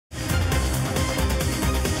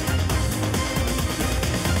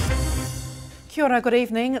Kia ora, good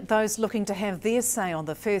evening. Those looking to have their say on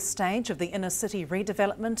the first stage of the inner city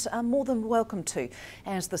redevelopment are more than welcome to,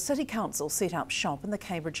 as the City Council set up shop in the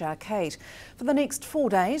Cambridge Arcade. For the next 4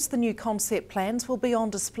 days, the new concept plans will be on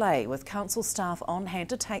display, with council staff on hand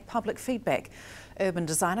to take public feedback. Urban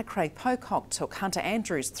designer Craig Pocock took Hunter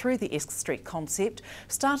Andrews through the Esk Street concept,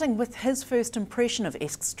 starting with his first impression of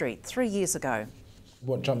Esk Street 3 years ago.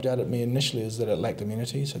 What jumped out at me initially is that it lacked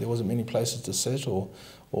amenity, so there wasn't many places to sit or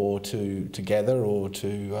to gather or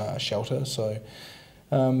to shelter. So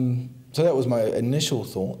that was my initial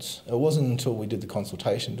thoughts. It wasn't until we did the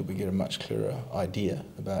consultation did we get a much clearer idea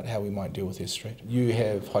about how we might deal with Esk Street. You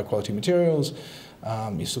have high quality materials,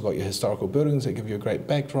 you've still got your historical buildings that give you a great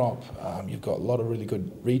backdrop, you've got a lot of really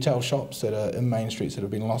good retail shops that are in main streets that have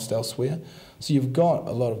been lost elsewhere. So you've got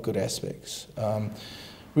a lot of good aspects.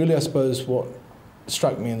 Really, I suppose what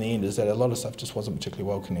struck me in the end is that a lot of stuff just wasn't particularly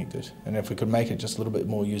well connected, and if we could make it just a little bit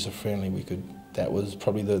more user friendly, that was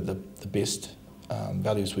probably the best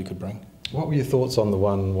values we could bring. What were your thoughts on the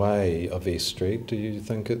one way of Esk Street? Do you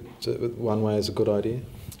think one way is a good idea?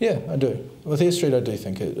 Yeah, I do. With Esk Street I do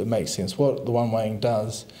think it makes sense. What the one waying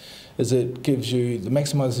does is it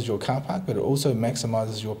maximises your car park, but it also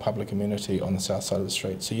maximises your public amenity on the south side of the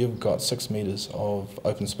street. So you've got 6 metres of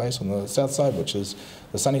open space on the south side, which is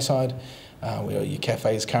the sunny side, where your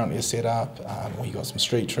cafes currently are set up, where you've got some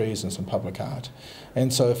street trees and some public art.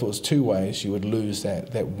 And so if it was 2 ways, you would lose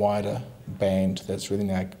that wider band that's really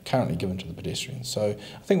now currently given to the pedestrians. So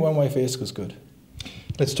I think one way for Esk is good.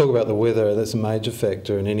 Let's talk about the weather. That's a major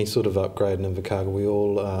factor in any sort of upgrade in Invercargill. We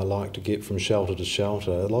all like to get from shelter to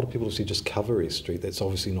shelter. A lot of people obviously just cover Esk Street. That's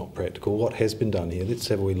obviously not practical. What has been done here? Let's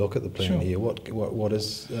have a wee look at the plan here. What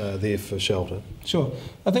is there for shelter? Sure.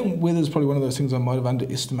 I think weather is probably one of those things I might have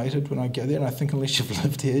underestimated when I go there, and I think unless you've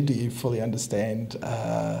lived here do you fully understand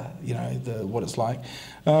what it's like.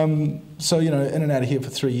 So in and out of here for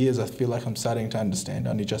 3 years, I feel like I'm starting to understand,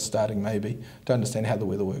 only just starting maybe, to understand how the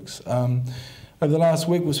weather works. Over the last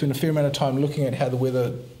week, we've spent a fair amount of time looking at how the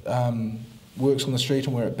weather works on the street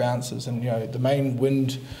and where it bounces. And the main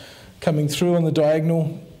wind coming through on the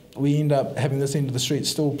diagonal, we end up having this end of the street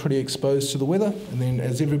still pretty exposed to the weather. And then,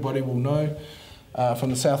 as everybody will know, from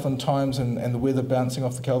the Southland Times and the weather bouncing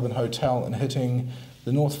off the Kelvin Hotel and hitting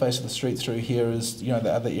the north face of the street through here is the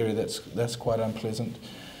other area that's quite unpleasant.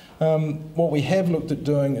 What we have looked at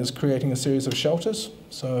doing is creating a series of shelters.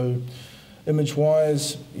 So,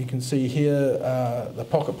 image-wise, you can see here the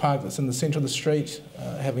pocket park that's in the centre of the street,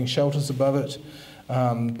 having shelters above it,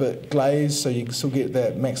 but glazed so you can still get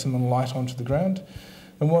that maximum light onto the ground.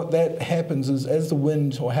 And what that happens is, as the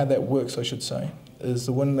wind, or how that works I should say, is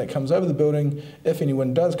the wind that comes over the building, if any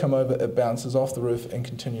wind does come over, it bounces off the roof and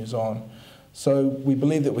continues on. So we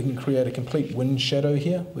believe that we can create a complete wind shadow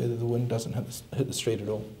here, where the wind doesn't hit the street at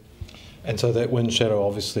all. And so that wind shadow,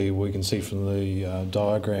 obviously, we can see from the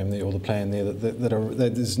diagram there, or the plan there,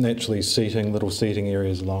 that there's naturally little seating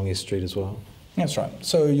areas along Esk Street as well. That's right.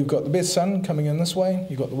 So you've got the best sun coming in this way,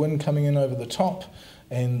 you've got the wind coming in over the top,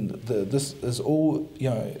 and this is all,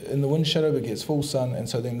 in the wind shadow it gets full sun, and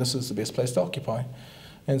so then this is the best place to occupy.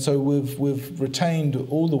 And so we've retained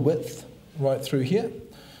all the width right through here,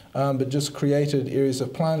 but just created areas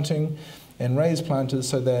of planting and raised planters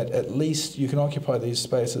so that at least you can occupy these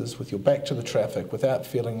spaces with your back to the traffic without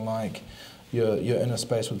feeling like you're in a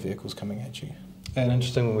space with vehicles coming at you. And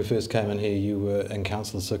interesting, when we first came in here, you were in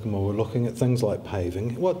Councillor Sycamore were looking at things like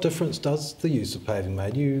paving. What difference does the use of paving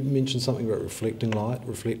make? You mentioned something about reflecting light,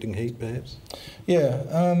 reflecting heat perhaps? Yeah,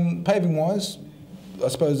 paving-wise, I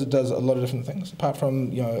suppose it does a lot of different things. Apart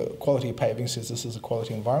from, quality of paving says this is a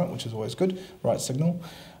quality environment, which is always good, right signal.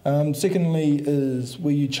 Secondly is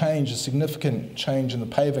where you change, a significant change in the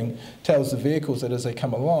paving tells the vehicles that as they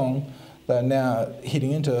come along, they're now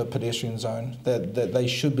heading into a pedestrian zone, that they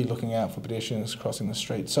should be looking out for pedestrians crossing the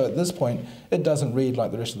street. So at this point, it doesn't read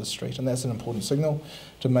like the rest of the street, and that's an important signal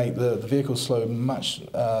to make the vehicles slow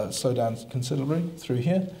down considerably through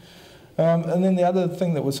here. And then the other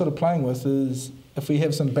thing that we're sort of playing with is if we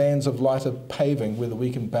have some bands of lighter paving, whether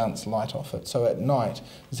we can bounce light off it. So at night,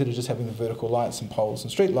 instead of just having the vertical lights and poles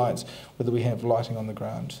and street lights, whether we have lighting on the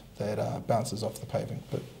ground that bounces off the paving.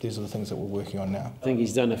 But these are the things that we're working on now. I think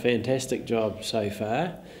he's done a fantastic job so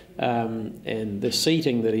far, and the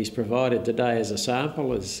seating that he's provided today as a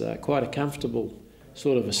sample is quite a comfortable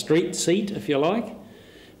sort of a street seat, if you like.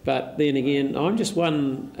 But then again, I'm just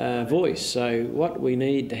one voice, so what we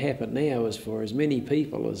need to happen now is for as many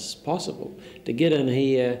people as possible to get in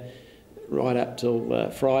here right up till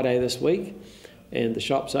Friday this week, and the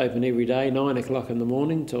shop's open every day, 9 o'clock in the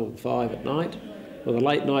morning till 5 at night, with a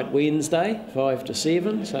late night Wednesday, 5 to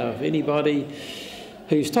 7, so if anybody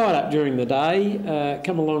who's tied up during the day,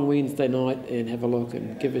 come along Wednesday night and have a look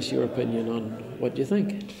and give us your opinion on what you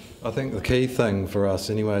think. I think the key thing for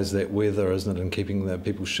us anyway is that weather, isn't it, and keeping the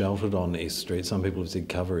people sheltered on East Street. Some people have said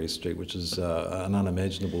cover East Street, which is an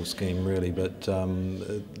unimaginable scheme really, but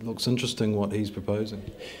it looks interesting what he's proposing.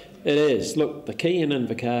 It is. Look, the key in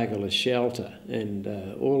Invercargill is shelter, and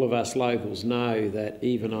all of us locals know that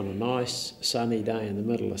even on a nice sunny day in the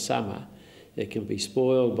middle of summer, it can be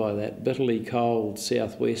spoiled by that bitterly cold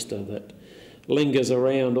southwester that lingers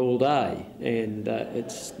around all day, and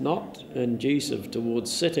it's not conducive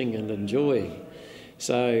towards sitting and enjoying.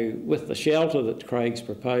 So with the shelter that Craig's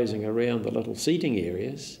proposing around the little seating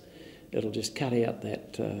areas, it'll just cut out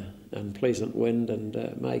that unpleasant wind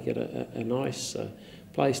and make it a nice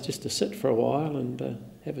place just to sit for a while and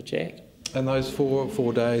have a chat. And those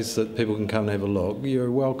four days that people can come and have a look,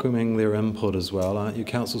 you're welcoming their input as well, aren't you?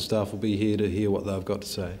 Council staff will be here to hear what they've got to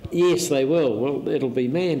say. Yes, they will. Well, it'll be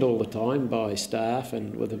manned all the time by staff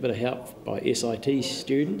and with a bit of help by SIT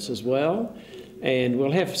students as well. And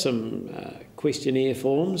we'll have some questionnaire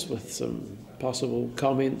forms with some possible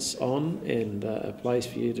comments on, and a place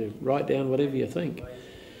for you to write down whatever you think.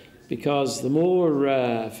 Because the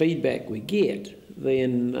more feedback we get,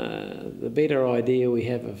 then the better idea we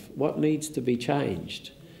have of what needs to be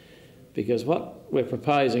changed. Because what we're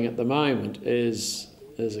proposing at the moment is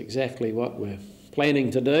exactly what we're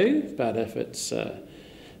planning to do, but if it's,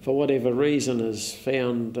 for whatever reason, is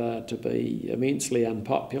found to be immensely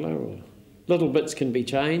unpopular, or little bits can be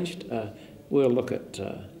changed, we'll look at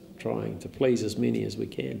trying to please as many as we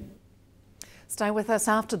can. Stay with us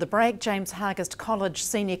after the break. James Hargest College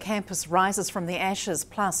Senior Campus rises from the ashes,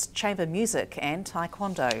 plus chamber music and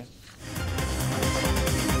taekwondo.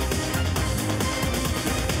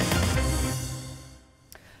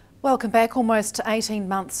 Welcome back. Almost 18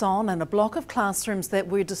 months on, and a block of classrooms that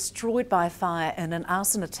were destroyed by fire in an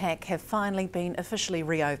arson attack have finally been officially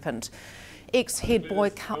reopened. Ex-head boy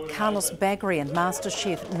Carlos Bagri and Master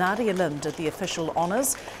Chef Nadia Lim did the official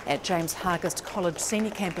honours at James Hargest College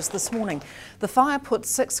Senior Campus this morning. The fire put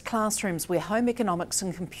 6 classrooms where home economics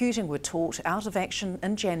and computing were taught out of action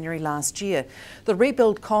in January last year. The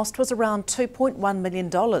rebuild cost was around $2.1 million,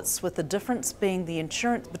 with the difference being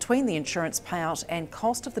between the insurance payout and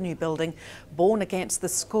cost of the new building borne against the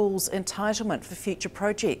school's entitlement for future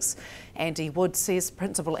projects.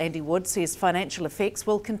 Principal Andy Wood says financial effects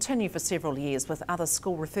will continue for several years, with other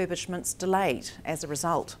school refurbishments delayed as a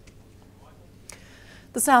result.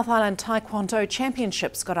 The South Island Taekwondo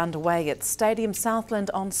Championships got underway at Stadium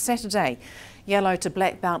Southland on Saturday. Yellow to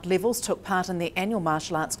black belt levels took part in the annual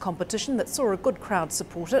martial arts competition that saw a good crowd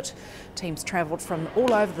support it. Teams travelled from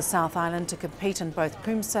all over the South Island to compete in both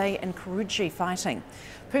Pumse and Karuji fighting.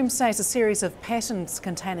 Pumse is a series of patterns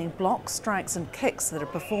containing blocks, strikes and kicks that are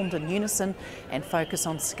performed in unison and focus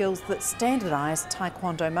on skills that standardise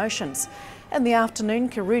Taekwondo motions. In the afternoon,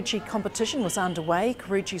 Karuji competition was underway.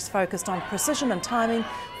 Karuji's focused on precision and timing,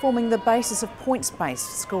 forming the basis of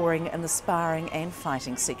points-based scoring in the sparring and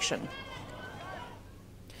fighting section.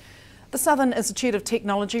 The Southern Institute of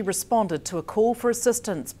Technology responded to a call for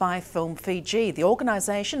assistance by Film Fiji. The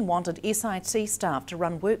organisation wanted SIT staff to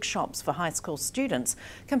run workshops for high school students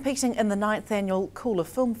competing in the 9th annual Cooler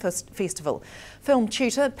Film Festival. Film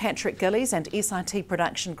tutor Patrick Gillies and SIT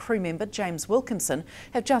production crew member James Wilkinson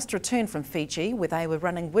have just returned from Fiji, where they were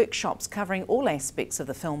running workshops covering all aspects of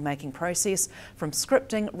the filmmaking process, from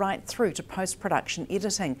scripting right through to post-production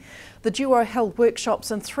editing. The duo held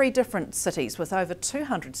workshops in 3 different cities, with over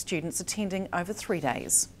 200 students attending over 3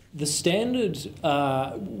 days. The standard,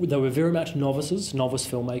 they were very much novice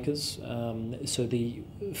filmmakers, so the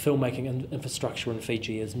filmmaking infrastructure in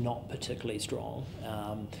Fiji is not particularly strong,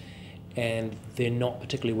 and they're not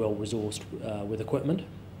particularly well resourced with equipment.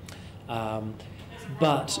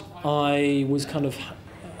 But I was kind of,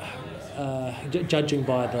 judging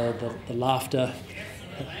by the laughter,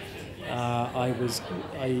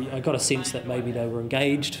 I got a sense that maybe they were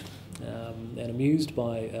engaged and amused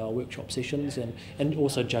by our workshop sessions, and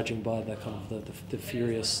also judging by the kind of the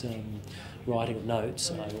furious writing of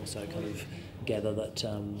notes, I also kind of gather that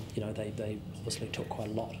they obviously took quite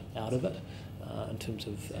a lot out of it in terms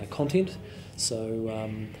of content.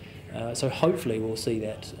 So hopefully we'll see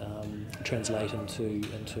that translate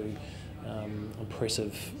into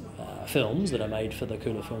impressive films that are made for the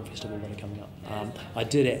Cooler Film Festival that are coming up. I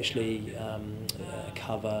did actually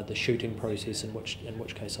cover the shooting process, in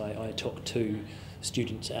which case I took 2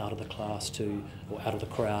 students out of the class or out of the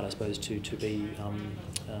crowd, I suppose, to be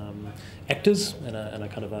actors in a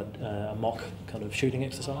kind of a mock kind of shooting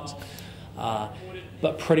exercise.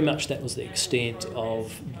 But pretty much that was the extent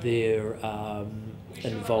of their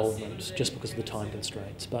involvement, just because of the time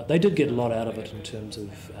constraints. But they did get a lot out of it in terms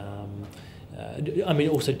of,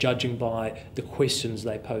 also judging by the questions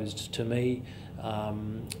they posed to me,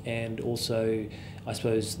 and also, I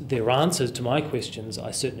suppose, their answers to my questions.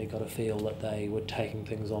 I certainly got a feel that they were taking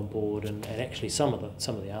things on board, and actually some of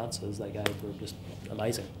the answers they gave were just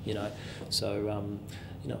amazing, So,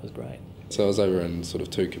 it was great. So I was over in sort of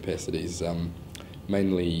two capacities,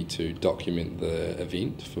 mainly to document the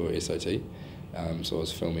event for SOT. So I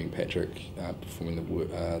was filming Patrick performing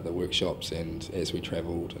the workshops, and as we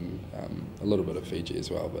travelled, and a little bit of Fiji as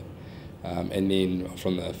well. But and then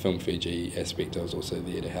from the Film Fiji aspect, I was also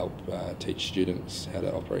there to help teach students how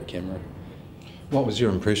to operate camera. What was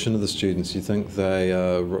your impression of the students? Do you think they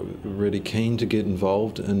are really keen to get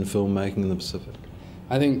involved in filmmaking in the Pacific?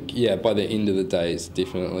 I think, yeah, by the end of the days,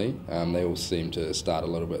 definitely. They all seemed to start a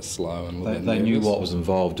little bit slow and they knew what was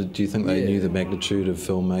involved. Do you think they knew the magnitude of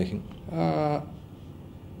filmmaking?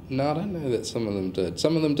 No, I don't know that some of them did.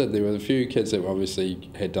 Some of them did. There were a few kids that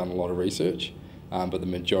obviously had done a lot of research, but the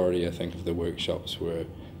majority, I think, of the workshops were,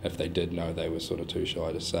 if they did know, they were sort of too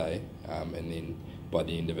shy to say. And then by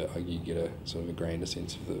the end of it, you get a sort of a grander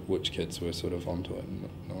sense of which kids were sort of onto it and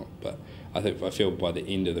not. But I feel by the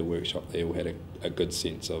end of the workshop, they all had a good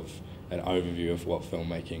sense of an overview of what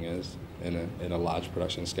filmmaking is in a large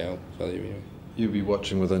production scale value. You'll be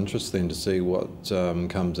watching with interest then to see what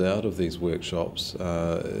comes out of these workshops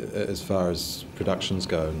as far as productions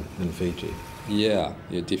go in Fiji. Yeah,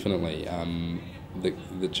 definitely.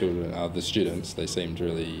 The children, the students, they seemed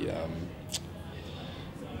really.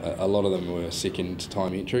 A lot of them were second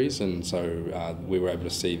time entries, and so we were able to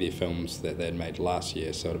see their films that they'd made last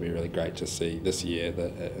year. So it'll be really great to see this year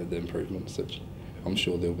the improvements, which I'm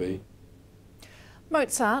sure there'll be.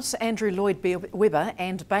 Mozart, Andrew Lloyd Webber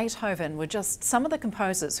and Beethoven were just some of the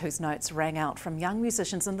composers whose notes rang out from young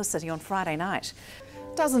musicians in the city on Friday night.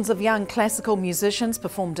 Dozens of young classical musicians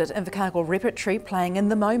performed at Invercargill Repertory, playing in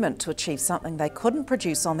the moment to achieve something they couldn't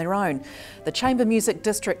produce on their own. The Chamber Music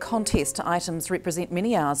District Contest items represent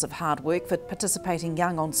many hours of hard work for participating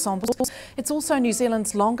young ensembles. It's also New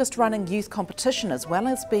Zealand's longest running youth competition, as well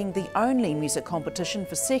as being the only music competition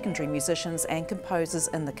for secondary musicians and composers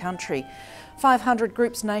in the country. 500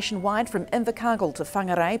 groups nationwide from Invercargill to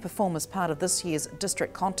Whangarei perform as part of this year's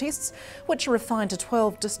district contests, which are refined to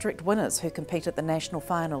 12 district winners who compete at the national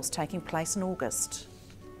finals taking place in August.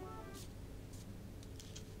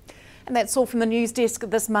 And that's all from the news desk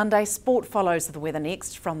this Monday. Sport follows the weather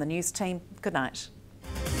next from the news team. Good night.